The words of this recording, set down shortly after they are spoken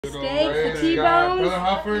Steaks, the T-bones.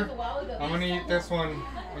 Brother Huffer, I'm gonna eat this one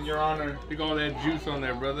in your honor. You got all that juice on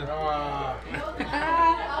there, brother.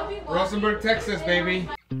 Rosenberg, Texas, baby.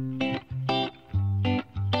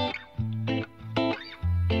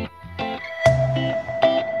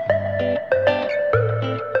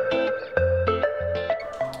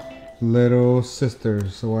 Little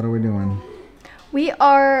sisters, so what are we doing? We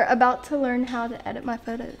are about to learn how to edit my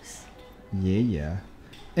photos. Yeah.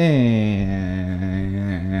 And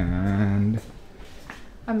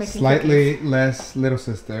I'm making slightly cookies. less little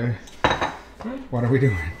sister. What are we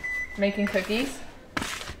doing? Making cookies.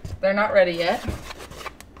 They're not ready yet.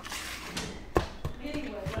 You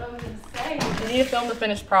need to film the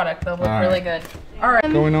finished product. They'll look really good. All right.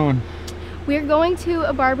 What's going on? We're going to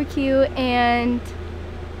a barbecue and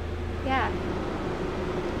yeah.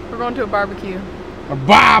 We're going to a barbecue. A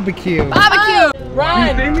barbecue. Barbecue!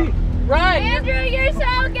 Run! You see me? Run! Andrew, you're so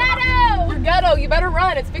ghetto! You're ghetto. You better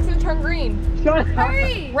run. It's fixing to turn green.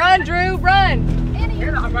 Hurry! Run, Drew. Run! Annie,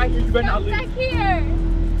 I'm right here. You better not leave. back here!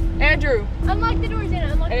 Andrew. Unlock the doors,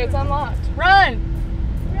 Anna. Unlock the It's doors. unlocked. Run!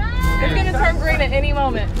 Run! It's gonna turn green at any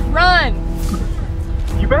moment. Run!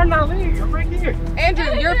 You better not leave. I'm right here. Andrew,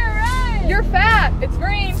 Run! you're fat. It's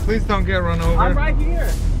green. Please don't get run over. I'm right here.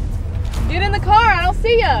 Get in the car. I don't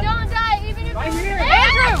see ya. Don't die, even if Right you here.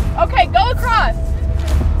 Andrew! Okay, go across.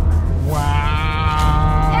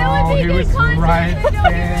 Wow. It would be He good was content right if you don't get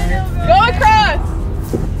run there. over. Go across.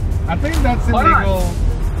 I think that's Hold on. illegal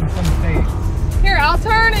in some states. Here, I'll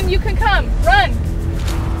turn and you can come. Run.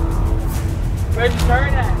 Where'd you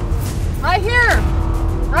turn at? Right here.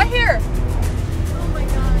 Right here. Oh my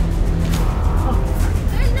god.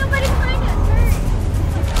 There's nobody behind us. Hurry.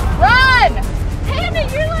 Run. Hannah,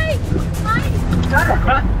 you're like hiding.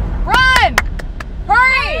 Run.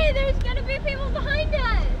 Hurry. Hey, there's gonna be people behind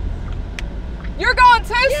us. You're going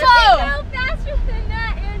too You slow. can go faster than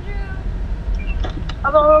that, Andrew.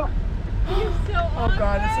 Hello. You're so Oh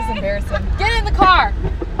God, this is embarrassing. Get in the car.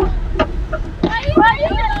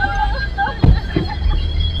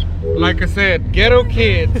 Like I said, ghetto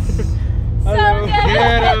kids. So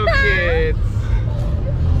Ghetto kids.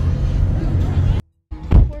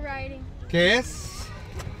 We're riding. ¿Qué es?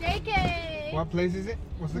 JK. What place is it?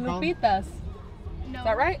 What's it called? Lupitas. No. Is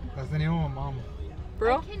that right? That's the name of my mom.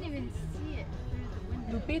 Bro? I can't even see it through the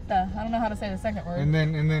window. Lupita. I don't know how to say the second word. And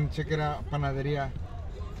then check it out, panaderia.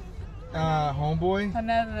 Homeboy.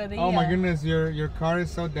 Panaderia. Oh my goodness, your car is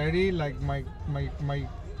so dirty. Like my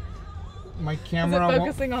camera won't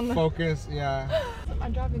focusing on the- focus. Yeah.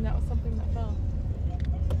 I'm driving. That was something that fell.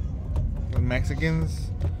 With Mexicans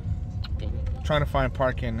trying to find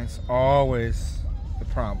parking is always the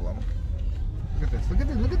problem. Look at this. Look at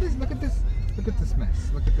this. Look at this. Look at this. Look at this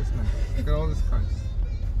mess. Look at this mess. Look at all this cars.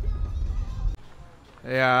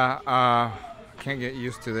 Yeah. Can't get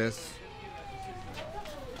used to this.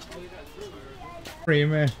 Free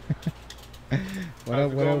man. What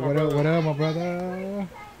up, my brother?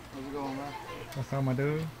 How's it going, man? What's up, my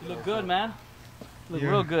dude? You look good, man. You look Yeah.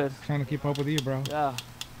 real good. Trying to keep up with you, bro. Yeah.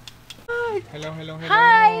 Hello.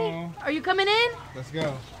 Hi. Are you coming in? Let's go.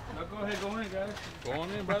 No, go ahead, guys. Go on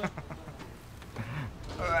in, brother.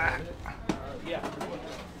 Yeah.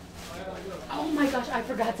 Oh my gosh, I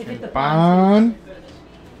forgot to get the Pan.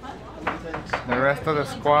 The rest of the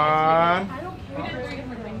squad.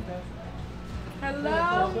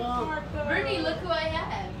 Hello. Brittany, look who I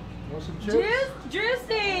have. Want some chips?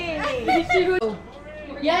 Juicy.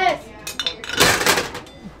 Yes.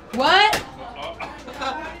 What?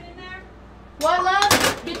 What,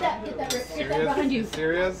 love? Get that behind you.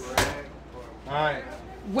 Serious? Alright.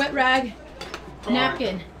 Wet rag,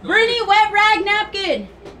 napkin. Brittany, wet rag, napkin.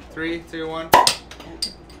 3, 2, 1.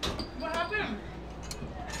 What happened?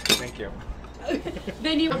 Thank you.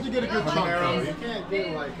 Then you. You get a good chunk though. You can't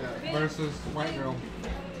get like that. Versus white girl.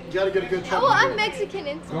 You gotta get a good chunk. Oh, I'm Mexican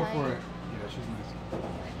inside. Go for it. Yeah, she's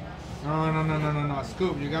nice. No.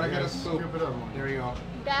 Scoop. You gotta get a scoop. Scoop it up. There you go.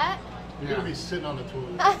 That? You're gonna be sitting on the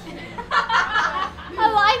toilet. I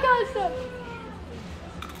like how so.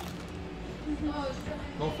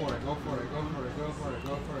 Go for it.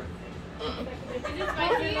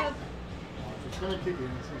 It's gonna kick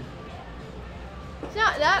in. It's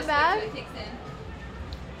not that bad.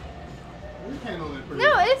 We handle it pretty No,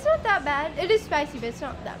 well. it's not that bad. It is spicy, but it's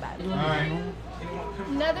not that bad. Alright.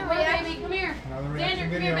 Another reaction. Come here. Another reaction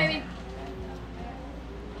video.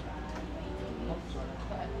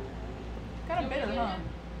 Kind of bitter, huh?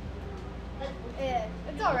 Yeah,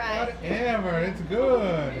 it's alright. Whatever. It's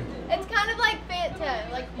good. It's kind of like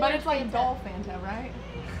Fanta, like. But it's like Fanta. dull Fanta, right?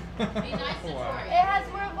 Wow. It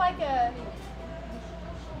has more of like a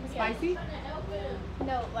Spicy?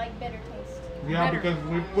 no, like bitter taste. Yeah, because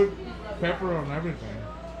we put pepper on everything.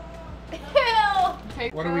 Ew.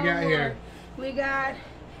 What do we got here? We got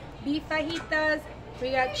beef fajitas.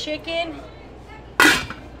 We got chicken.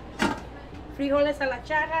 Frijoles a la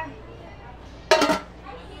charra.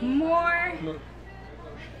 More. Look,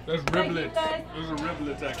 that's riblets. Fajitas. Those are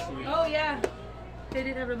riblets, actually. Oh yeah. They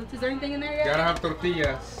did have riblets. Is there anything in there yet? Gotta have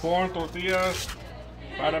tortillas. Corn, tortillas.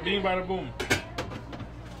 Bada bing, bada boom.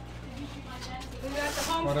 We got the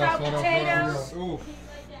home What style else? What else? potatoes. Oof.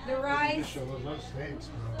 The rice. Show those steaks,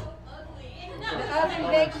 bro. The oven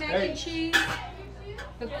baked mac and cheese.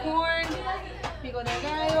 The corn. Pico de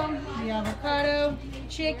gallo. The avocado.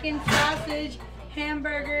 Chicken, sausage,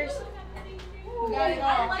 hamburgers. We got it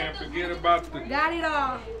all. Can't forget about the Got it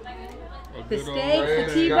all. The good old steaks, the red.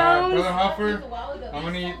 T-bones. Brother Hoffer, I'm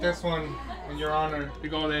gonna eat this one in your honor.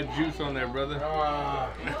 Pick all that juice on there, brother.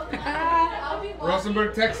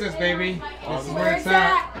 Rosenberg, Texas, baby. This is where it's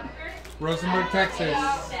at. Rosenberg, Texas.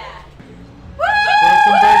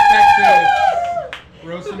 Rosenberg, Texas.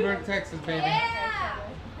 Rosenberg, Texas, baby.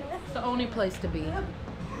 It's the only place to be.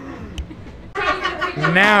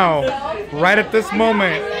 Now, right at this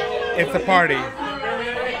moment, it's a party.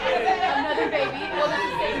 Another baby. Well, this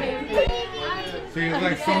is the same baby. So there's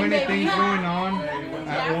like so many things going on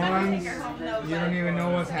at once. You don't even know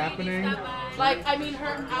what's happening. Like, I mean,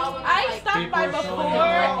 her album. I stopped by People before, showing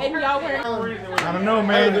up. and y'all were. I don't know,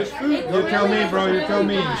 man. You tell me, bro. You tell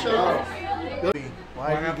me.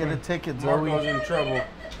 Why did you get a ticket, Zoe? Marco's in trouble.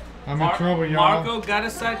 I'm in trouble, y'all. Marco got a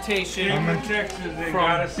citation I'm in Texas, they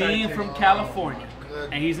got from a being citation. from California,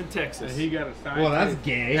 and he's in Texas. He got a sign. Well, that's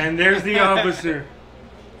gay. And there's the officer.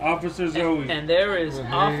 Officer Zoe. And there is Well,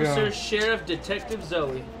 here you Officer go. Sheriff Detective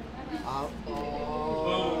Zoe.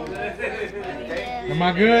 Am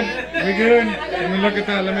I good? We good? Let me look at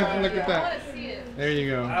that. Let me look at that. There you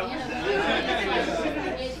go.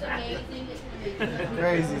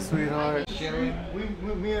 Crazy, sweetheart.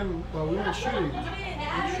 Me and, well, we were shooting.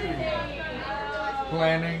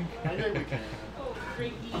 Planning. I think we can.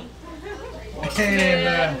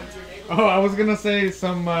 And, oh, I was gonna say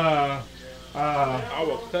some, I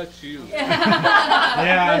will cut you.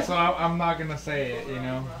 yeah, so I'm not gonna say it, you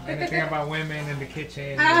know. Anything about women in the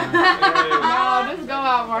kitchen. You know. No, just go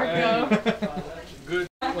out, Marco. Good.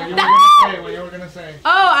 What you were gonna say? What you were gonna say?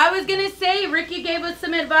 Oh, I was gonna say Ricky gave us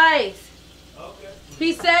some advice.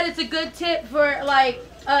 He said it's a good tip for like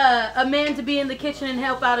a man to be in the kitchen and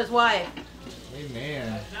help out his wife.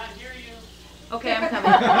 Amen. Okay, I'm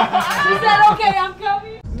coming. She said, okay, I'm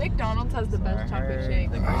coming. McDonald's has the best chocolate shake.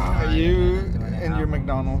 You and your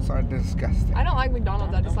McDonald's are disgusting. I don't like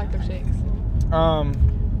McDonald's, I just like their shakes.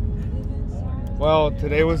 Well,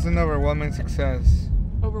 today was an overwhelming success.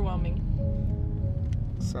 Overwhelming.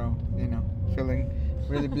 So, you know, feeling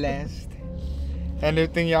really blessed.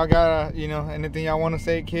 Anything y'all got, you know, anything y'all want to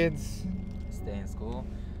say, kids? Stay in school.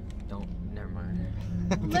 Don't. Never mind.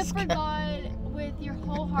 Live for God with your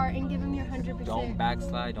whole heart and give him your 100%. Don't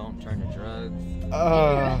backslide. Don't turn to drugs.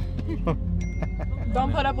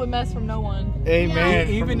 Don't put up with mess from no one. Amen.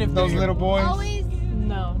 Yeah. Even From if those they're- little boys. Always.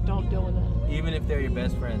 No, don't deal with it. Even if they're your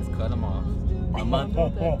best friends, cut them off. A month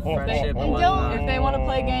friendship. And was don't- not- If they want to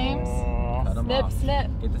play games, cut 'em snip, off.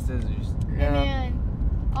 snip. Get the scissors. Yeah. Amen.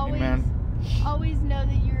 Always, Amen. always know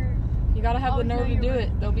that you're. You gotta have the Always know nerve to you're do right.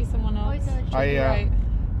 it. There'll be someone else. Always know that I, you're Right.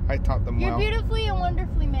 I taught them You're well. beautifully and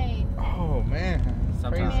wonderfully made. Oh, man. Praise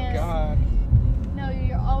Sometimes. God. No,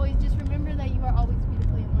 you're always. Just remember that you are always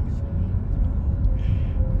beautifully and wonderfully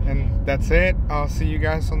made. And that's it. I'll see you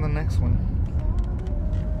guys on the next one.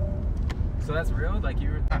 So that's real? Like you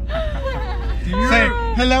were. Say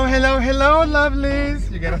hello, hello, hello, lovelies.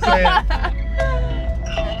 You gotta say it.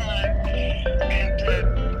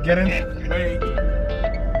 Get in. Wait.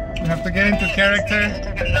 You have to get into character.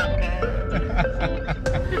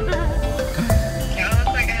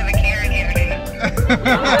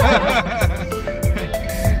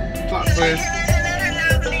 Plot twist.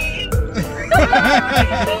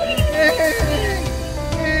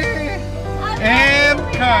 Hey.